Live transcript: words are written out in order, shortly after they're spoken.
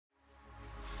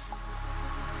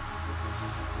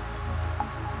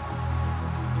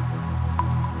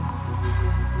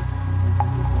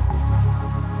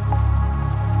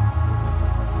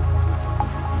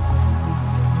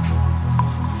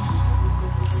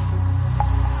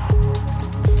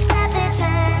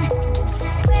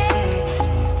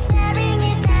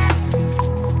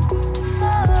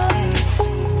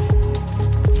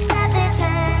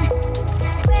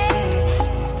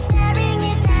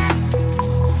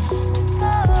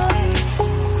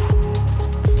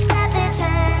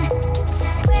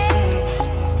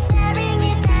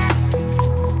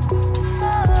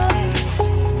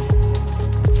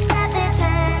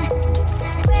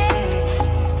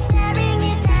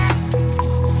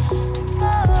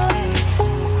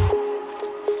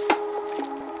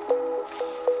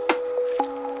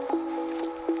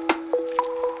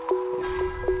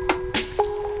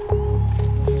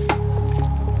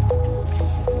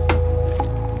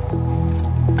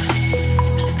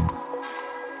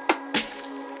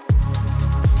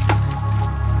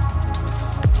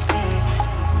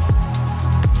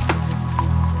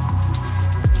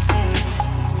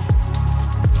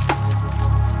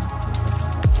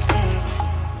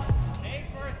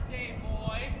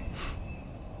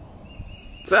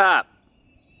What's up?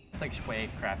 It's like way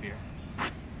crappier.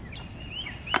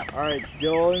 Alright,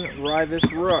 Dylan Raivis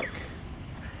Rook.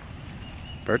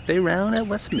 Birthday round at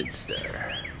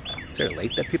Westminster. Is there a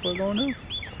lake that people are going to? Yeah,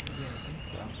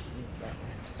 I think so.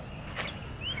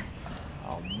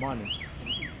 Oh, money.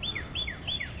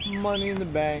 Money in the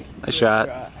bank. A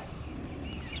shot.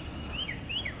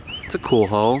 It's a cool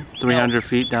hole. 300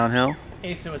 feet downhill.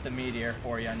 Ace it with the meteor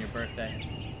for you on your birthday.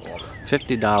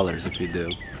 $50 if you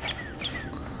do.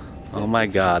 Oh my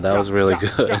god, that was really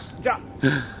good. Jump.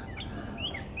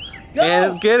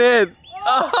 And get in!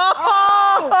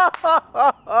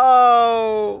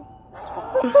 Oh!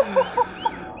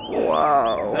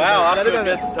 Wow. Wow, off to a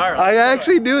good start. I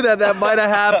actually knew that might have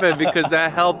happened because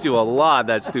that helped you a lot,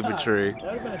 that stupid tree.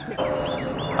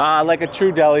 Like a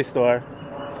true deli store.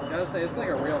 I gotta say, it's like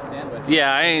a real sandwich.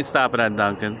 Yeah, I ain't stopping at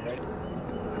Dunkin'.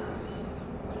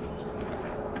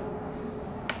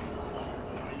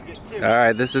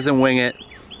 Alright, this isn't wing it.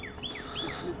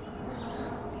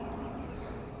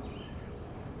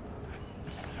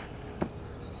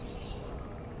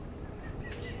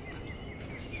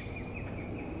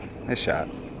 Nice shot.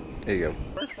 There you go.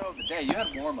 First throw of the day, you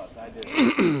had warm-ups, I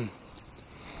did.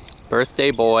 Birthday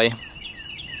boy.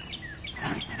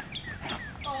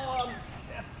 Oh,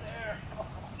 step there.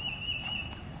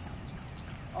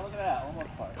 Oh, look at that,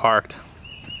 almost parked. Parked.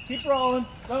 Keep rolling.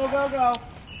 Go, go, go.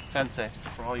 Sensei,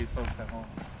 for all you folks at home.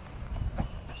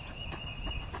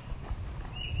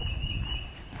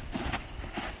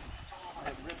 I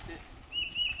ripped it.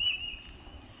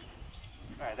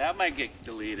 Alright, that might get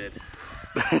deleted.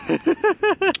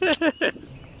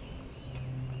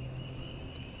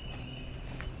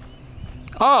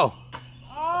 Oh!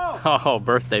 Oh,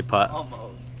 birthday putt.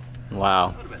 Almost.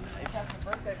 Wow. That would have been nice. Happy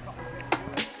birthday,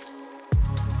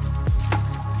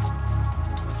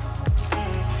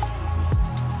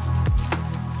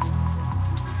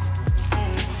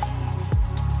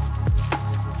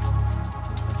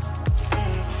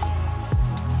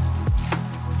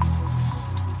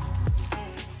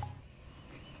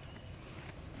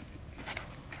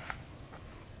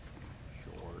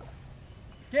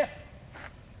 yeah.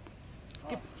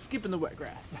 Skipping the wet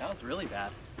grass. That was really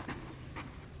bad.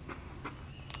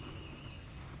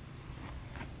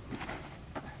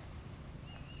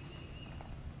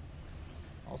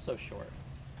 Also short.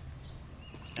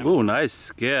 Ooh, nice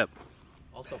skip.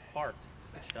 Also parked.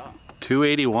 Good shot.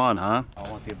 281, huh? I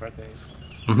want your birthday.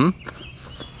 Mm-hmm.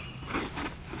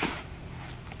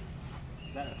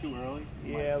 Is that too early?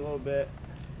 Yeah, a little bit.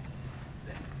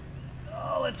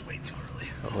 Oh, it's way too early.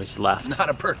 Always left. Not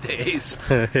a birthday ace.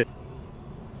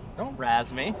 Don't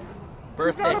razz me.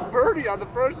 Birthday. You got a birdie on the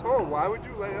first hole. Why would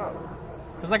you lay up?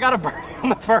 Because I got a birdie on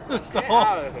the first Get hole.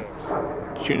 out of here.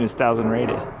 Shooting 1,000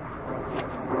 rated.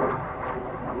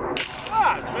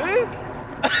 God, man. See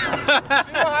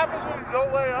what happens when you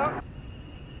don't lay up?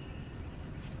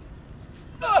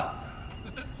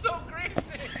 It's so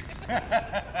greasy.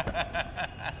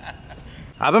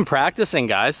 I've been practicing,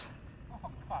 guys. Oh,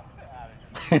 fuck, get out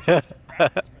of here.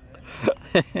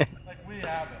 Like we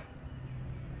have it.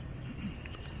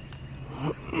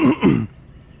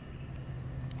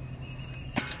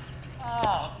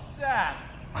 Oh, Seth.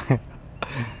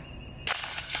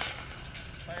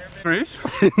 Grease?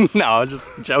 No, I'm just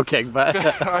joking, but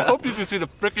I hope you can see the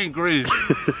freaking grease.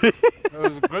 It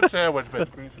was a good sandwich, but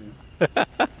it's greasy.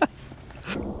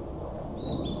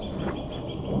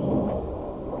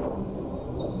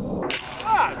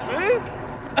 God, man.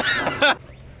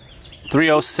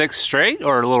 306 straight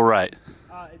or a little right? It's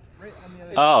right on the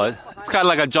other Oh, it's kind of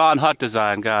like a John Hutt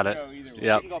design. Got it. either way.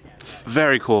 Yep.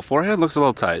 Very cool. Forehand looks a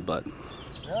little tight, but.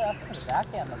 Really? I think the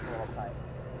backhand looks a little tight.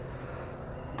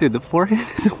 Dude, the forehand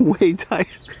is way tighter.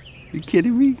 Are you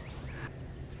kidding me?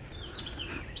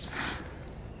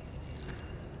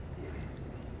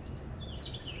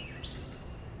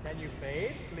 Can you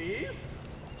fade, please?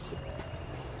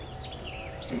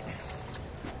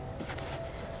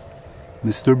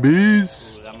 Mr.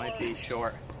 Beast. Ooh, that might be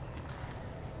short.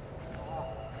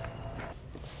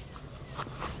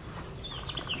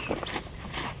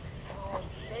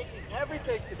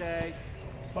 Everything today.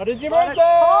 What is your Let's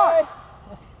birthday?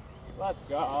 Let's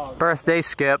go. birthday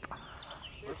skip.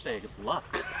 Birthday, good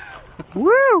luck.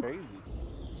 Woo! Crazy.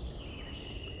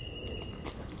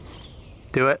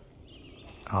 Do it.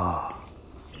 Oh.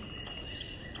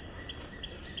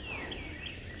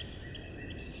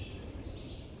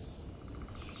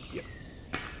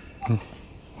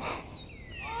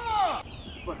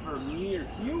 But for mere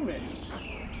humans.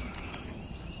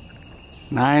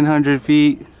 900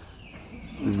 feet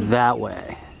that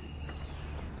way.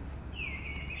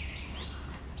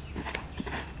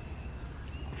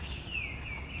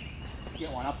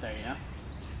 get one up there, you know?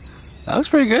 That looks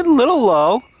pretty good. A little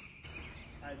low.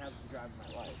 I'd have the drive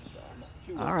of my life, so I'm not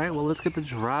too All right, well, let's get the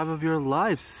drive of your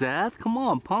life, Seth. Come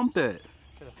on, pump it.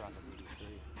 Should have thrown the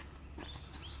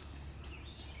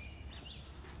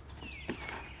DGC.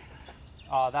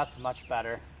 Oh, that's much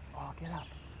better. Oh, get up.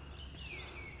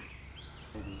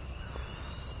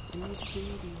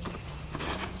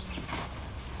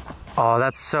 Oh,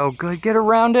 that's so good. Get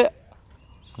around it.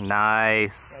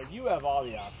 Nice. you have all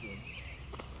the options.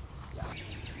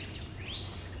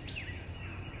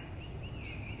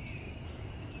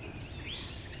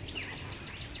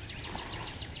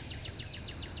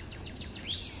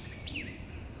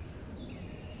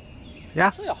 Yeah.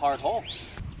 Actually a hard hole.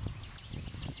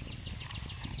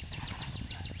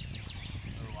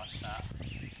 Watch that.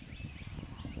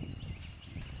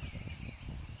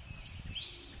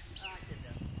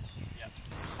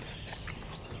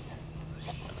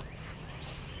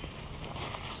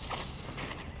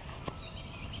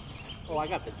 Oh, I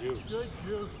got the juice. Good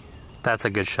juice. That's a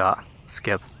good shot.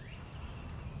 Skip.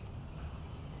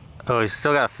 Oh, he's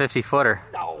still got a 50-footer.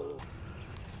 No.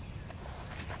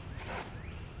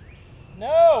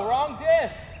 No, wrong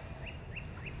disc.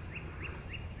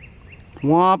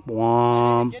 Womp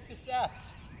womp. Get to Seth's.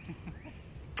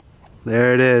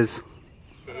 There it is.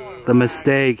 The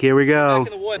mistake. Here we go.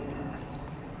 Back in the wood.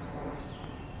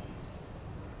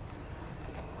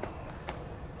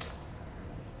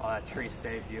 Oh, that tree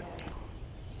saved you.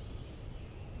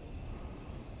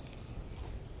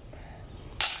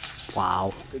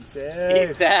 Wow. Good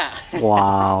save. Eat that.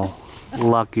 Wow.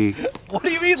 Lucky. What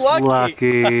do you mean lucky?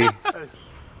 Lucky.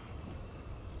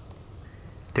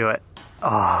 Do it.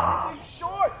 Oh, It's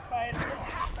short by an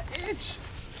half an inch.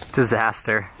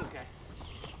 disaster. Okay.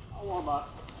 I'll warm up.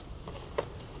 I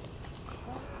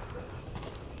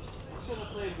should have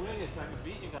played wing it so I could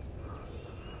beat you guys.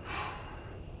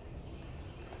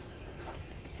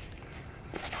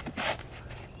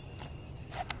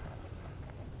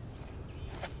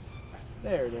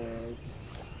 There it is.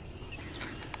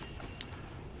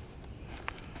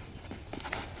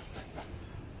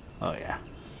 Oh yeah.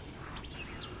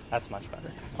 That's much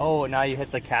better. Oh, now you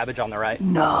hit the cabbage on the right.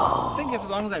 No. I think as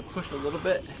long as I push a little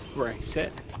bit where I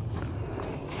sit.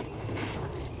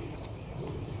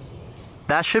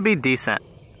 That should be decent.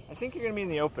 I think you're gonna be in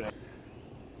the opening.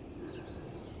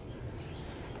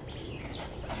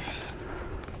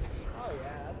 Oh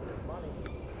yeah, that's good money.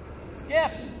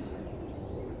 Skip!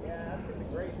 Yeah, that's gonna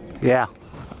be great, dude. Yeah.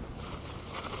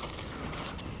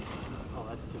 Oh,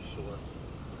 that's too short.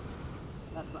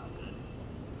 That's not good.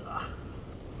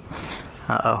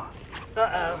 Uh-oh.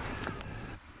 Uh-oh.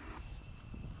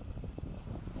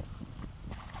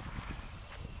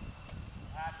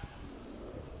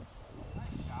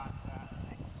 Nice shot,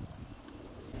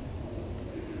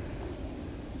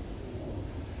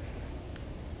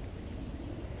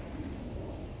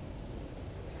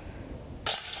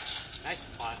 Nice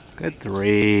spot. Good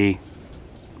three.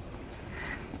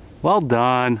 Well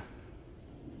done.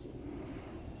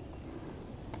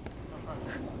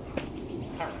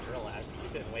 Relax.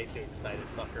 You've been way too excited,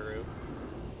 fuckaroo.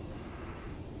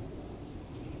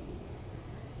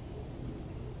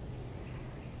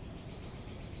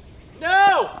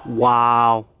 No!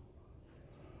 Wow.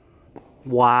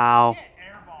 Wow.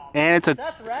 And it's a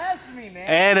Seth razzed me,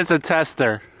 man. it's a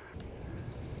tester.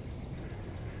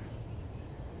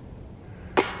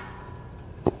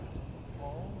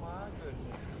 Oh my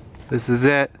goodness. This is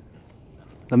it.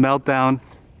 The meltdown.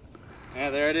 Yeah,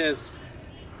 there it is.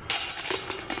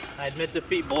 I admit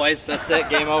defeat, boys. That's it.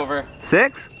 Game over.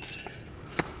 6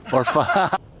 or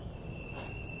 5.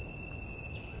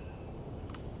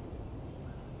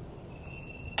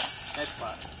 Nice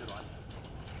spot. Good one.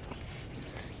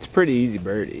 It's a pretty easy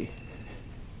birdie.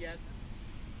 Yes.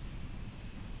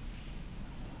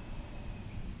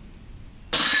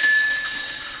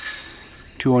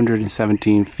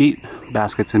 $217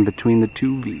 baskets in between the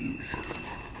two V's.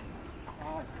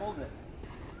 Oh, I pulled it.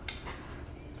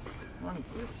 Run,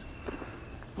 please.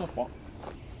 No fault.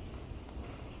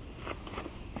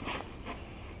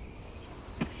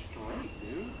 Straight,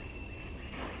 dude.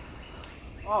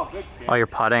 Oh, good kick. Oh, you're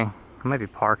putting. I might be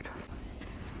parked.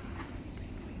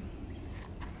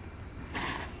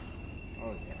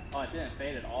 Oh, yeah. Oh, it didn't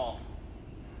fade at all.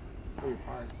 Pretty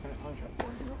hard. Can I punch up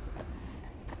for you?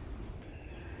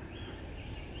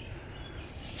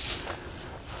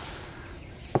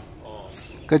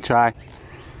 Good try.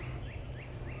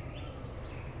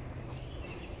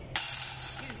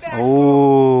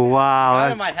 Oh, wow.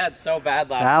 Got in my head so bad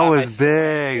last That time. was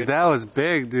big. That was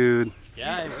big, dude.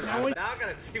 Yeah. Now I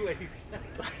gotta see what he said.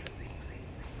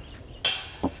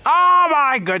 Oh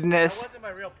my goodness. That wasn't my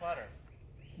real putter.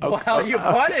 Well, you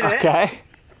putted it. Okay.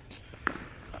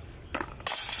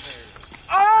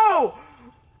 Oh!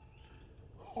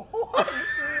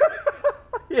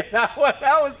 Yeah,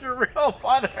 that was your real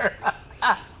putter.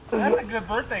 That's a good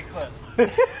birthday clip.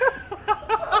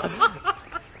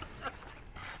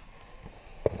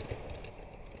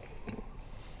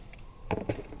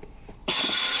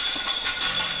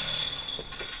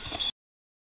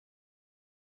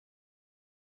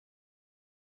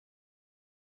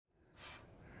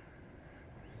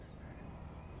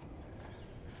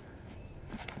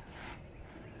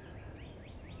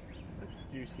 Looks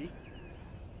juicy.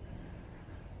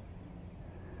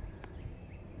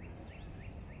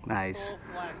 Nice. Full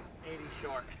flex, 80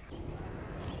 short.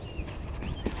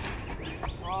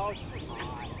 Oh, come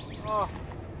on. Oh.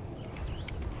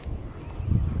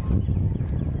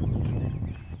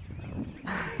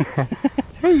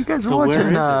 Hey, you guys are So where watching is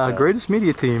it, though? Greatest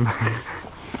Media Team.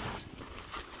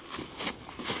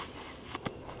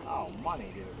 Oh,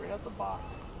 money, dude. Right out the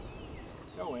box.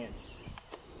 Go in.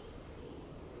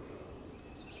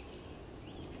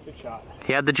 Good shot.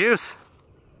 He had the juice.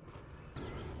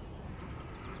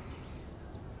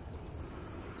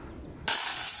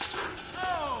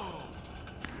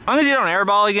 As long as you don't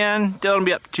airball again, Dylan will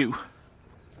be up 2.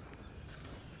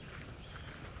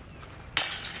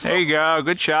 There you go.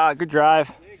 Good shot. Good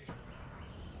drive.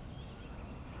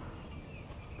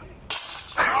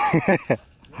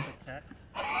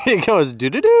 It goes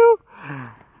doo-doo-doo.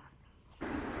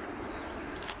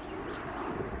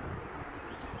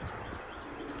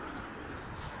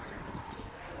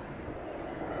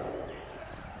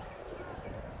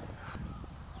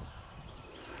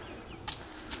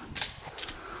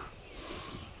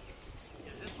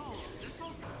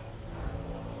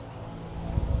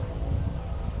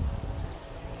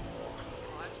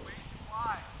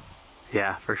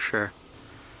 Yeah, for sure.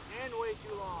 And way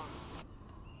too long.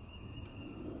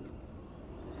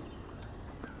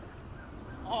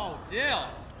 Oh, Dill.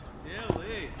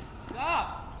 Dilly.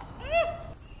 Stop.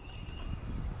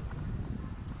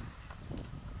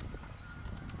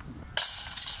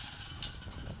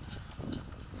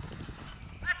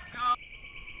 Let's go.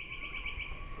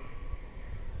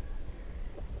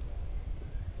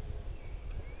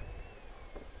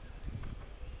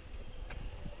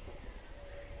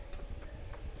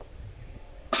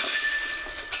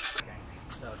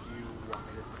 So do you want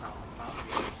me to count on top? Or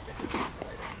you want to stick it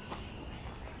later?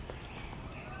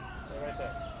 Stay right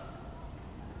there.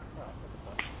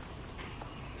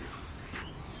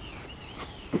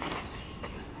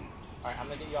 Alright, I'm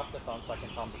gonna get you off the phone so I can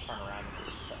tell him to turn around and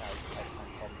just I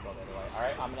told him to go the other way.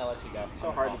 Alright, I'm gonna let you go.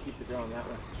 So hard to keep the drone that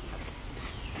way.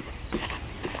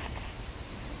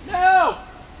 No!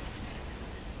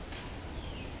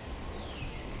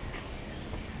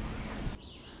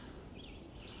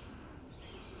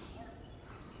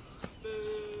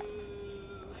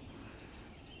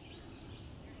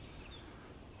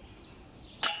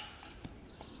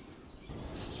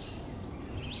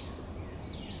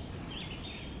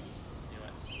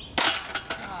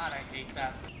 God, I hate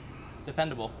that.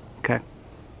 Dependable. Okay.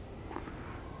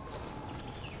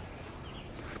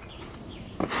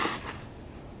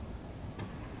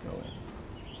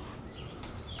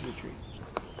 Retreat.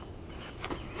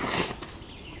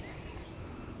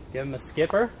 Give him a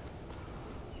skipper.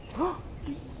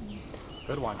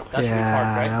 Good one. That should be Yeah,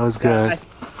 parked, right? that was good.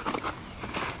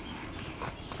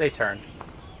 Stay turned.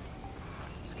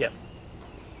 Skip.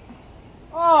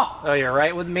 Oh, you're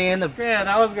right with me in the. Man,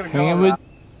 I was gonna go. Hang with.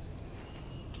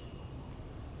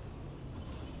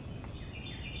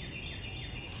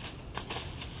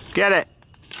 Get it.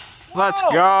 Let's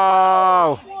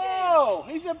go. Whoa!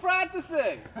 He's been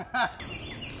practicing.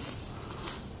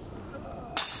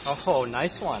 Oh,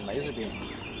 nice one. Laser beam.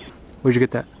 Where'd you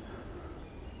get that?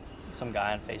 Some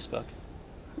guy on Facebook.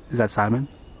 Is that Simon?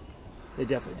 They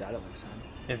definitely died. It looks like.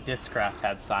 If Discraft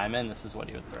had Simon, this is what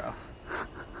he would throw.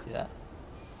 See that?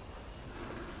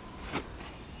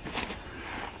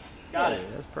 Got it.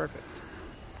 That's perfect.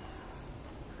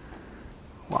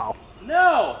 Wow.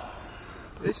 No!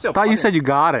 It's still. I thought you said you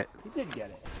got it. He did get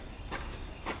it.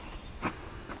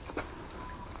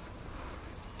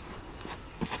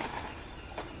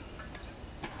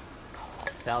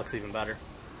 That looks even better.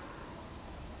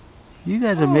 You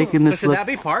guys are making So this should look. that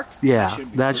be parked? Yeah,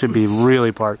 that should be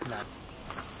really parked.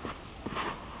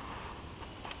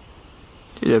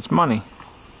 Dude, that's money.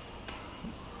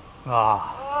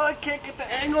 Ah. Oh, I can't get the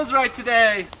angles right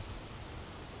today.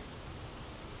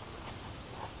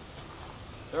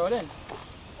 Throw it in.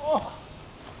 Oh.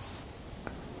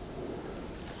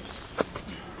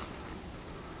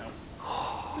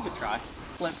 Good try.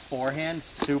 Flip forehand,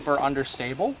 super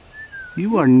understable.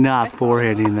 You are not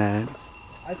forehanding that.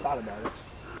 I thought about it.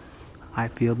 I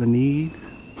feel the need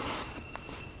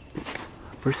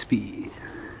for speed.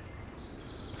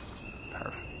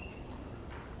 Perfect.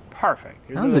 Perfect.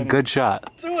 That was a good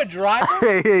shot. Through a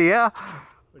driver? Yeah.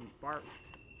 But he's barked.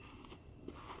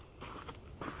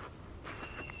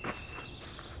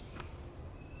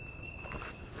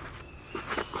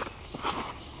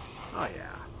 Oh yeah.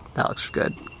 That looks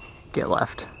good. Get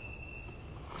left.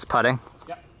 It's putting.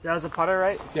 Yeah. That was a putter,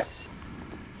 right? Yeah.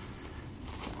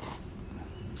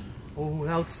 Oh,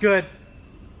 that looks good.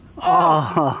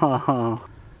 Oh.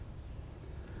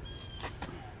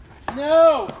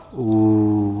 No!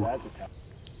 Ooh. That's a tough.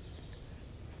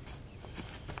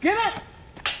 Get it!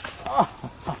 Oh.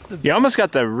 You almost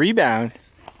got the rebound.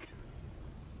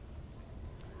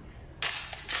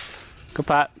 Good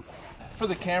pot. For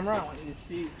the camera, I want you to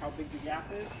see how big the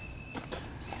gap is.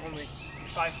 Only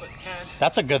 5'10".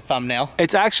 That's a good thumbnail.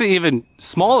 It's actually even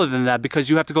smaller than that because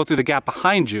you have to go through the gap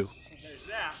behind you. There's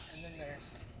that, and then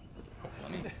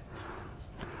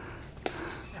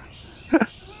there's...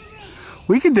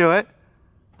 We can do it.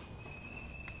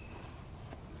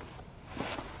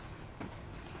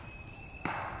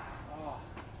 Oh,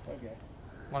 okay.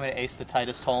 Want me to ace the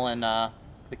tightest hole in the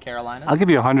Carolinas? I'll give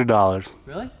you $100.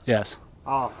 Really? Yes.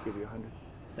 I'll give you 100.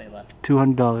 Stay left.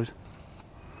 $200.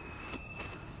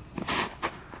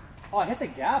 Oh, I hit the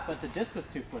gap, but the disc was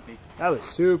too flippy. That was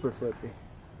super flippy.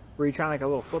 Were you trying like a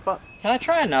little flip up? Can I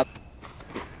try another?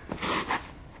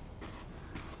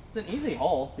 It's an easy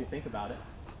hole if you think about it.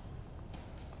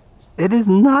 It is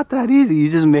not that easy. You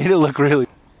just made it look really...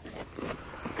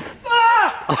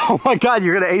 Ah! Oh my God,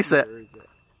 you're gonna ace it.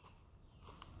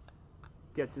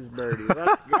 Gets his birdie.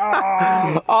 Let's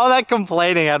go! All that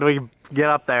complaining, how do we get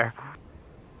up there?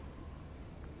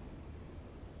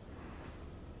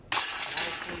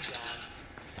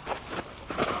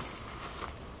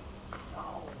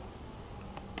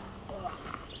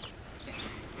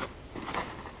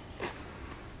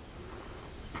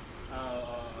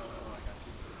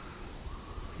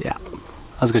 Yeah,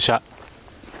 that was a good shot.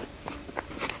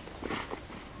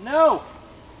 No!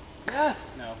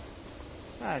 Yes! No.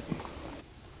 Ah,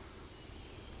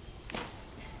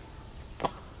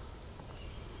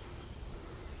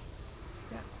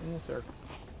 yeah, in the circle.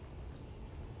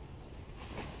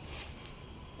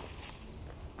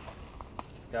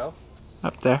 Go.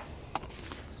 Up there.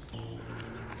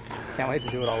 Can't wait to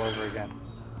do it all over again.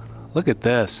 Look at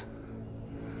this.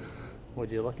 Would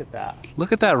you look at that?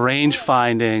 Look at that range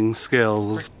finding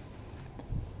skills.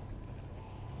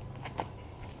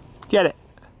 Get it.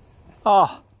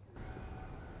 Oh.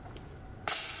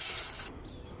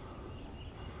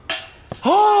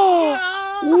 Oh!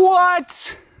 What?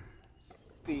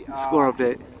 Score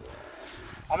update.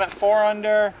 I'm at 4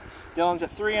 under. Dylan's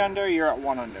at 3 under. You're at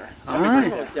 1 under. All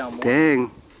right. Down more.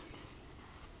 Dang.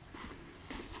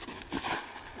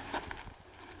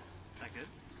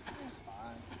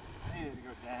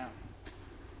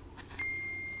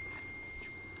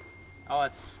 Oh,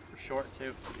 it's short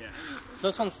too. Yeah. So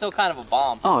this one's still kind of a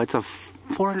bomb. Oh, it's a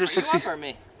 460. Are you up or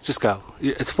me? Just go.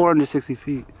 It's 460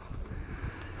 feet.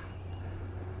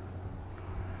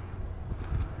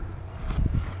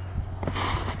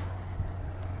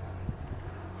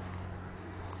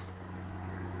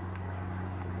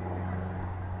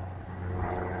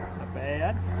 Not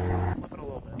bad. Flip it a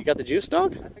little bit. You got the juice,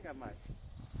 dog? I think I might.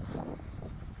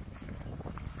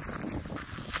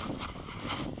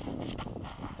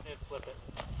 Flip it.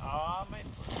 I might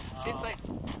flip it. See, it's like,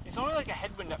 it's only like a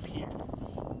headwind up here.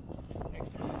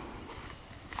 Next time.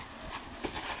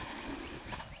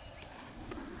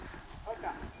 Okay.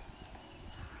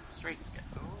 Straight skip.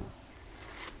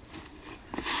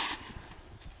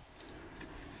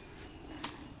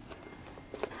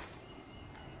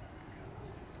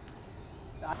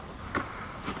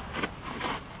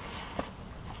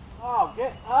 Oh,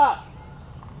 get up!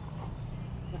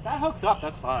 If that hooks up,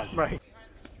 that's fine. Right.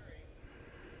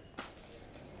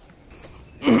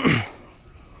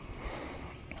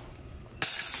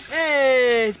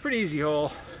 Hey, it's a pretty easy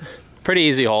hole. Pretty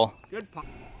easy hole. Good pop.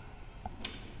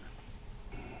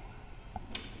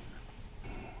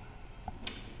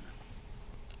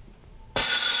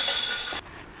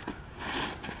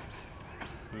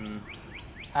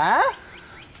 Huh?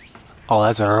 Oh,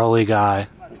 that's an early guy.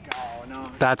 Let's go. No.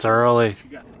 That's early. You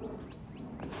got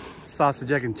it.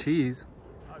 Sausage, egg, and cheese.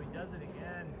 Oh, he does it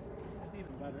again. That's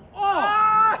even better.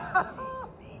 Oh!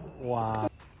 Wow.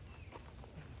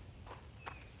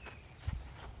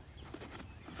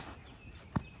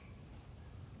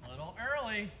 A little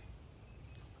early.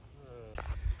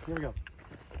 Here we go.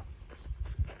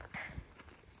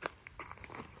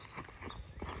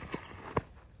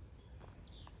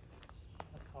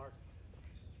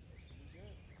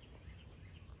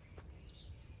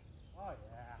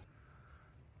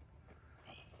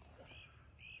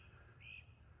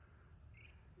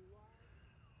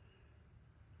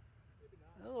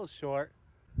 A little short.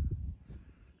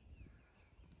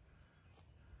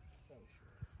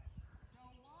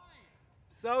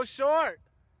 So short.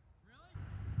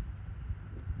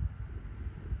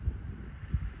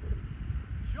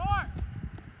 Short.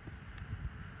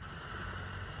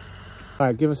 All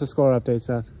right, give us a score update,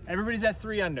 Seth. Everybody's at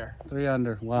 3 under. 3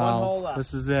 under. Wow. 1 hole left.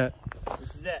 This is it.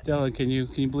 This is it. Dylan, can you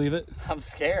believe it? I'm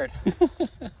scared.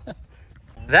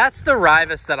 That's the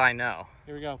Raivis that I know.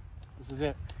 Here we go. This is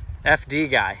it. FD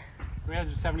guy.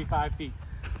 375 feet.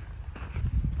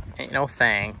 Ain't no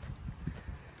thing.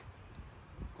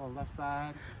 Go left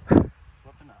side.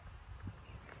 Flipping up.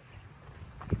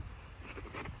 Too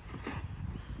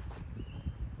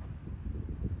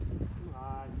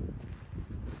high.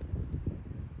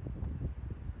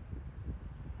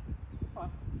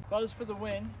 Buzz for the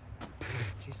win.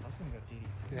 Jeez, I was gonna go DD.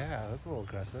 Yeah, that's a little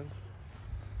aggressive.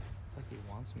 It's like he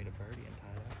wants me to birdie and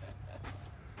tie it up.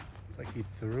 It's like he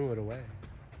threw it away.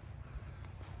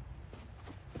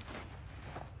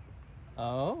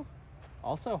 Oh,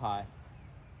 also high,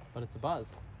 but it's a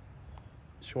buzz.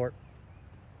 Short.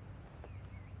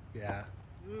 Yeah.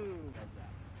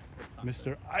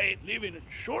 Mr. I ain't leaving it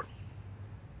short.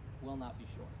 Will not be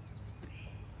short.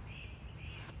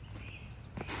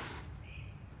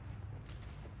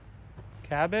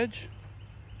 Cabbage?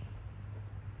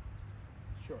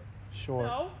 Short. Short.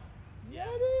 No. Yeah,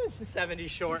 it is. 70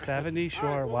 short. 70 short.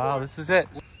 All right, one Wow, more. this is it.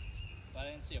 I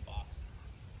didn't see a box.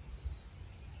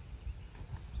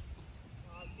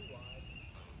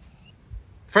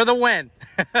 For the win.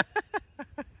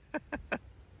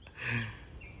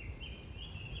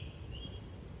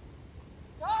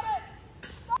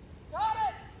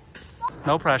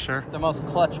 No pressure. The most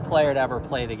clutch player to ever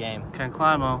play the game. Ken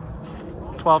Climo.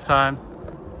 12 time.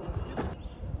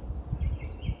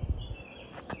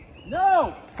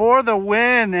 No. For the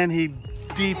win, and he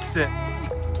deeps it.